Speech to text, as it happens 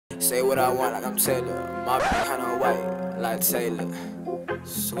Say what I want like I'm Taylor. My kinda white like Taylor.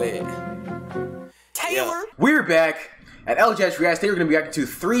 Sweat. Taylor. We're back at Elajas Reacts. Today we're gonna be reacting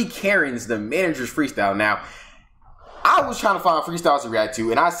to 3Karenz, the manager's freestyle. Now, I was trying to find freestyles to react to,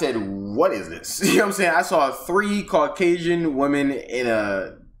 and I said, what is this? You know what I'm saying? I saw 3 Caucasian women in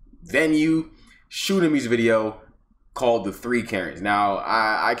a venue shooting a music video called the 3Karenz. Now,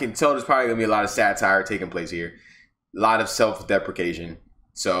 I can tell there's probably gonna be a lot of satire taking place here, a lot of self-deprecation.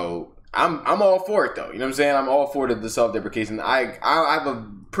 So I'm all for it though. You know what I'm saying? I'm all for the self-deprecation. I have a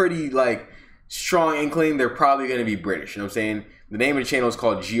pretty strong inkling they're probably gonna be British. You know what I'm saying? The name of the channel is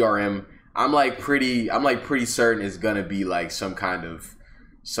called GRM. I'm pretty certain it's gonna be some kind of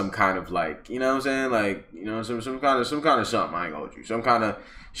you know what I'm saying, some kind of something. I ain't gonna hold you. Some kind of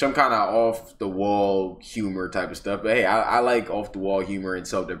off the wall humor type of stuff. But hey, I like off the wall humor and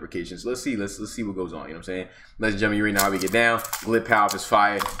self-deprecation. So let's see what goes on. You know what I'm saying? Ladies and gentlemen, you already know how we get down. Glip power if it's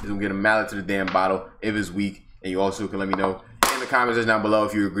fire. It's gonna get a mallet to the damn bottle if it's weak. And you also can let me know in the comments section down below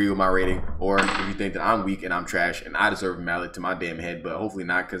if you agree with my rating or if you think that I'm weak and I'm trash and I deserve a mallet to my damn head. But hopefully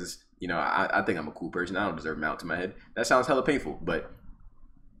not, because you know I think I'm a cool person. I don't deserve a mallet to my head. That sounds hella painful. But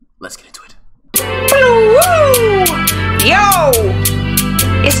let's get into it. Yo!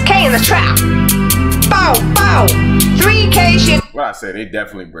 It's K in the trap. Bow, bow. 3K. What I said, they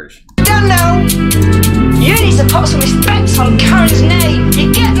definitely British. Don't know. You need to put some respect on Karen's name.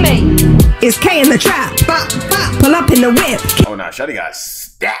 You get me? It's K in the trap. Pull up in the whip. Oh nah, Shawty got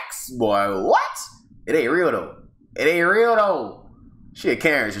stacks, boy. What? It ain't real though. It ain't real though. She a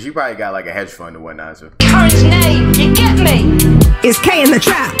Karen, so she probably got a hedge fund or whatnot. So. Karen's name. You get me? It's K in the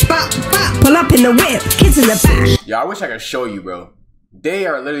trap. Pull up in the whip. Kids in the back. Yo, I wish I could show you, bro. They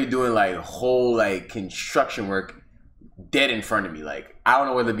are literally doing whole construction work dead in front of me. I don't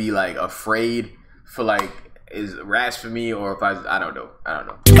know whether to be afraid for is rats for me or if I don't know. Got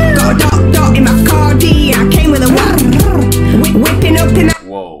a dot in my car D. I came with a whipping up in a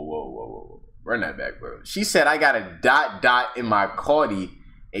whoa. Run that back, bro. She said I got a dot in my Cardi.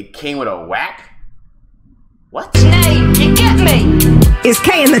 It came with a whack. What? Name, you get me? It's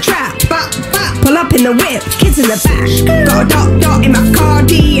K in the trap. Pull up in the whip. Kids in the back. Got a dot in my car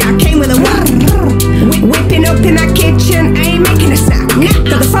D. I came with a whipping up in that kitchen. I ain't making a snack.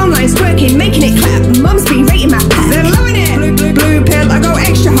 Got the phone lines working, making it clap. Mum's been rating my pack. They're loving it. Blue pill, I go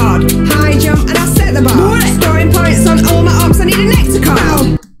extra hard. High jump and I set the bar. Scoring points on all my ops. I need an extra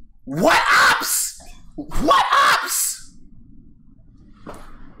card. What ops? What ops?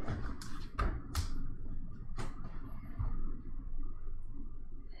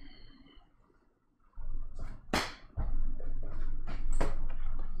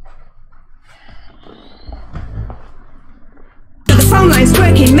 Phone lines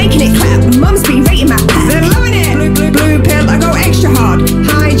working, making it clap. Mum's been rating my pack. They're loving it. Blue pill, I go extra hard.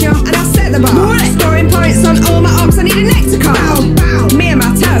 High jump and I set the bar. Scoring points on all my ops. I need an extra card. Me and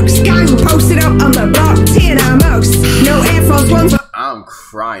my tugs, gang posted up on the block. Tearing our mugs. No Air Force Ones. I'm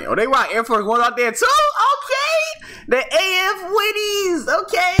crying. Oh, they want Air Force Ones out there too? Okay. The AF Winnies.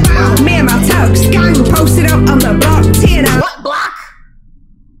 Okay. Me and my tugs, gang posted up on the block. Tearing our what block?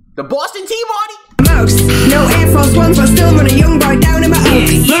 The Boston Tea Party? No Air Force Ones, but still run a young boy down in my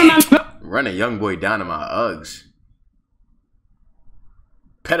Uggs. Run a young boy down in my Uggs.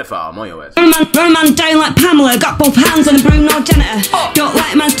 Pedophile, I'm on your ass. Run man down like Pamela, got both hands on a Bruno janitor. Don't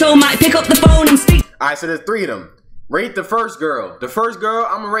like man still might pick up the phone and speak. Alright, so there's 3 of them. Rate the first girl. The first girl,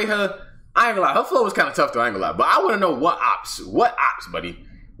 I'm gonna rate her. I ain't gonna lie, her flow was kind of tough though, I ain't gonna lie. But I wanna know what ops. What ops, buddy?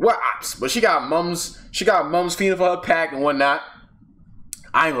 What ops? But she got mums feeding for her pack and whatnot.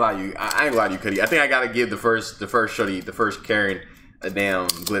 I ain't gonna lie to you. I ain't gonna lie to you, Cuddy. I think I gotta give the first Karen a damn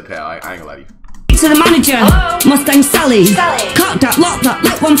glip pal. I ain't gonna lie to you. To the manager, Mustang Sally. Cock that, lock that,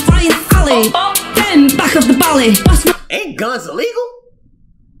 let one fly in the alley. Then back of the bally. Ain't guns illegal?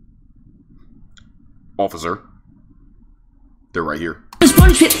 Officer, they're right here. Just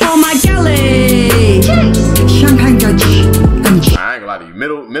punch with all my galley. Champagne judge. I ain't gonna lie to you.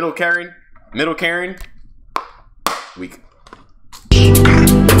 Middle Karen, weak.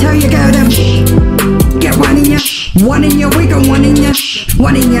 Tell your girl them get one in your wig and one in your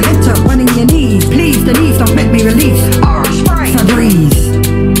litter, one in your knees. Please, the knees don't make me release. Or spray for breeze.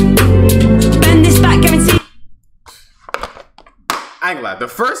 Bend this back, guarantee. I ain't gonna lie. The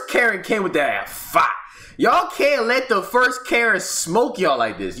first Karen came with that fire. Y'all can't let the first Karen smoke y'all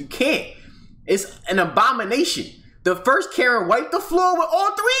like this. You can't. It's an abomination. The first Karen wiped the floor with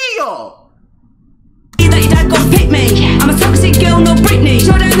all 3 of y'all. That your dad gon' pick me. I'm a toxic girl, no Britney.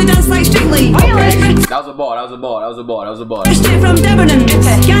 Show down the dance like Strictly. That was a ball. Straight from Debenham.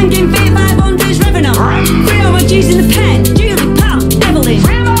 Gang in 500's Revenant. 3 hour G's in the pen. Julie, Pam, Evelyn.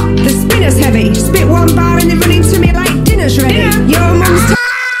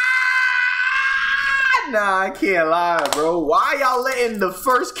 can't lie, bro. Why y'all letting the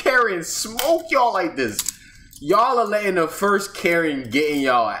first Karen smoke y'all like this? Y'all are letting the first Karen get in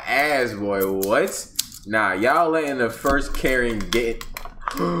y'all ass, boy. What? Nah, y'all letting the first Karen get...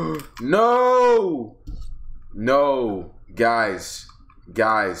 No! No. Guys.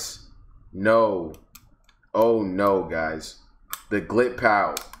 Guys. No. Oh, no, guys. The Glit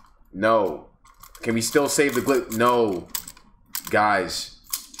Pal. No. Can we still save the Glit? No. Guys.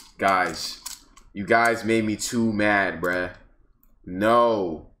 Guys. You guys made me too mad, bruh.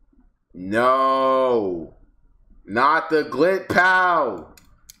 No. No. Not the Glit Pal.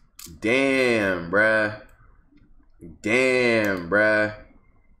 Damn, bruh. Damn, bruh.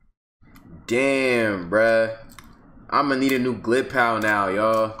 Damn, bruh. I'm gonna need a new Glit Pal now,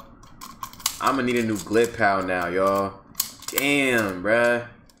 y'all. I'm gonna need a new Glit Pal now, y'all. Damn, bruh.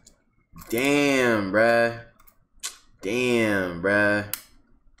 Damn, bruh. Damn, bruh.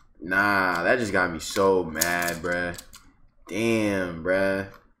 Nah, that just got me so mad, bruh. Damn, bruh.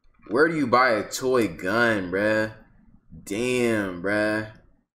 Where do you buy a toy gun, bruh? Damn, bruh.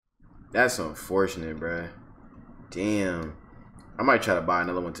 That's unfortunate, bruh. Damn. I might try to buy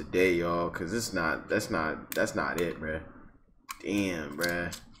another one today, y'all, cause that's not it, bruh. Damn,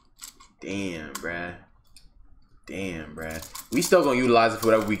 bruh. Damn, bruh. Damn, bruh. We still gonna utilize it for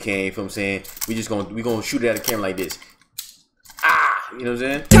whatever we can, you feel what I'm saying? We gonna shoot it at a camera like this. Ah! You know what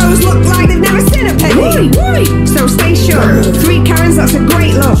I'm saying? Toes look like they've never seen a penny. So stay sure. 3 Karens, that's a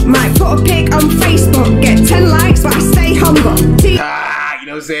great look. Might put a pic on Facebook. Get 10 likes, but I stay humble. Ah, you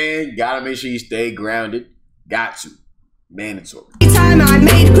know what I'm saying? Gotta make sure you stay grounded. Got to. Mandatory. Time I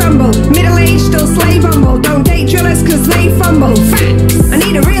made crumble. Middle-aged, still slave humble. Don't date drillers cause they fumble. Facts. I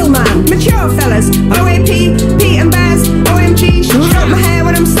need a real man. Mature fellas. OAP, Pete and Bears. OMG. Stroke my hair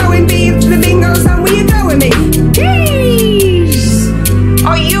when I'm sewing beef. The bingo's on. Will you go with me? Jeez.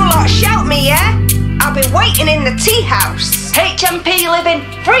 Oh, you lot shout me, yeah? I've been waiting in the tea house. HMP living,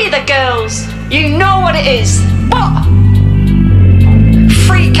 free the girls. You know what it is. What?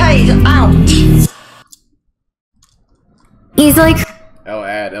 3K's out. He's like... L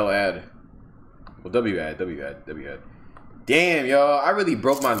ad. Well, W ad. Damn, y'all. I really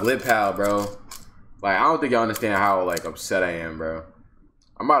broke my Glit Pal, bro. Like, I don't think y'all understand how, like, upset I am, bro.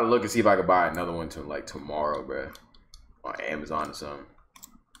 I'm about to look and see if I can buy another one to, like, tomorrow, bro. On Amazon or something.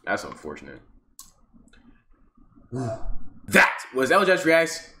 That's unfortunate. That was Elajas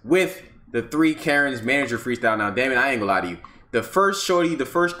Reacts with the 3 Karens manager freestyle. Now, damn it, I ain't gonna lie to you. The first shorty, the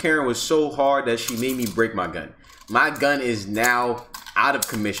first Karen was so hard that she made me break my gun. My gun is now out of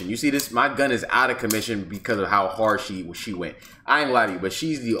commission. You see this? My gun is out of commission because of how hard she went. I ain't gonna lie to you, but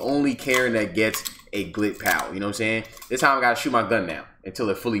she's the only Karen that gets a Glit Pal. You know what I'm saying? This time I gotta shoot my gun now until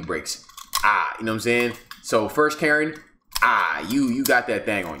it fully breaks. Ah, you know what I'm saying? So first Karen, you got that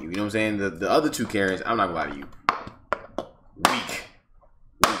thing on you. You know what I'm saying? The other 2 Karens, I'm not gonna lie to you. Weak.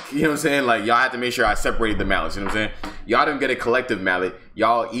 You know what I'm saying? Like, y'all have to make sure I separated the mallets. You know what I'm saying? Y'all didn't get a collective mallet.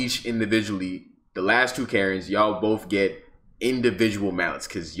 Y'all each individually. The last 2 Karens, y'all both get individual mallets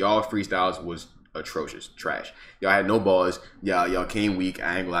because y'all freestyles was atrocious, trash. Y'all had no balls. Y'all came weak.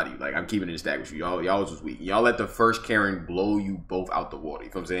 I ain't gonna lie to you. Like, I'm keeping it in stack with you. Y'all was weak. Y'all let the first Karen blow you both out the water.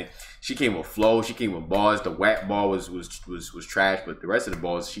 You feel what I'm saying? She came with flow. She came with balls. The whack ball was trash, but the rest of the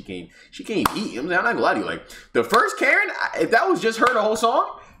balls she came eat. You know what I'm saying? I'm not gonna lie to you. Like, the first Karen, if that was just her the whole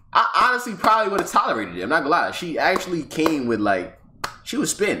song, I honestly probably would have tolerated it. I'm not gonna lie. She actually came with, like, she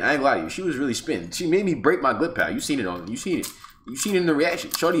was spin. I ain't gonna lie to you. She was really spin. She made me break my Glit Pal. You seen it in the reaction.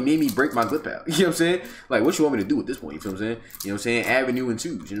 Shorty made me break my Glit Pal. You know what I'm saying? Like, what you want me to do at this point? You feel what I'm saying? You know what I'm saying? Avenue and 2s.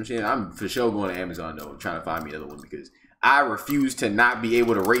 You know what I'm saying? I'm for sure going to Amazon, though, trying to find me another one because I refuse to not be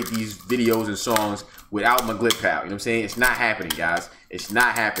able to rate these videos and songs without my Glit Pal. You know what I'm saying? It's not happening, guys. It's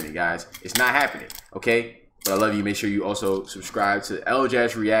not happening, guys. It's not happening. Okay? But I love you. Make sure you also subscribe to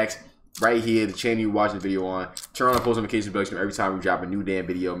Elajas Reacts. Right here, the channel you're watching the video on. Turn on the post notification bell every time we drop a new damn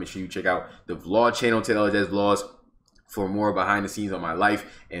video. Make sure you check out the vlog channel, Elajas Vlogs, for more behind the scenes on my life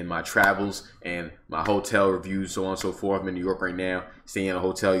and my travels and my hotel reviews, so on and so forth. I'm in New York right now, staying in a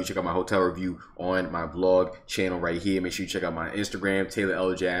hotel. You check out my hotel review on my vlog channel right here. Make sure you check out my Instagram, Taylor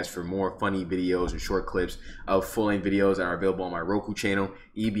Elajas, for more funny videos and short clips of full-length videos that are available on my Roku channel,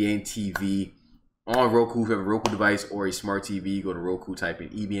 EBNTV. On Roku, if you have a Roku device or a smart TV, go to Roku, type in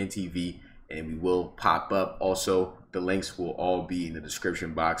EBNTV, and we will pop up. Also, the links will all be in the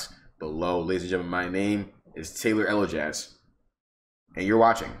description box below. Ladies and gentlemen, my name is Taylor Elajas, and you're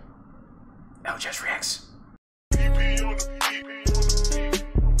watching Elajas Reacts.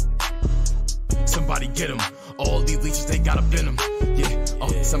 Somebody get them. All these leeches, they got up in them. Yeah,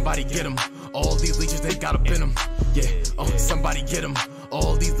 oh, somebody get them. All these leeches, they got up in them. Yeah, oh, somebody get them.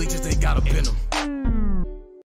 All these leeches, they got up in them.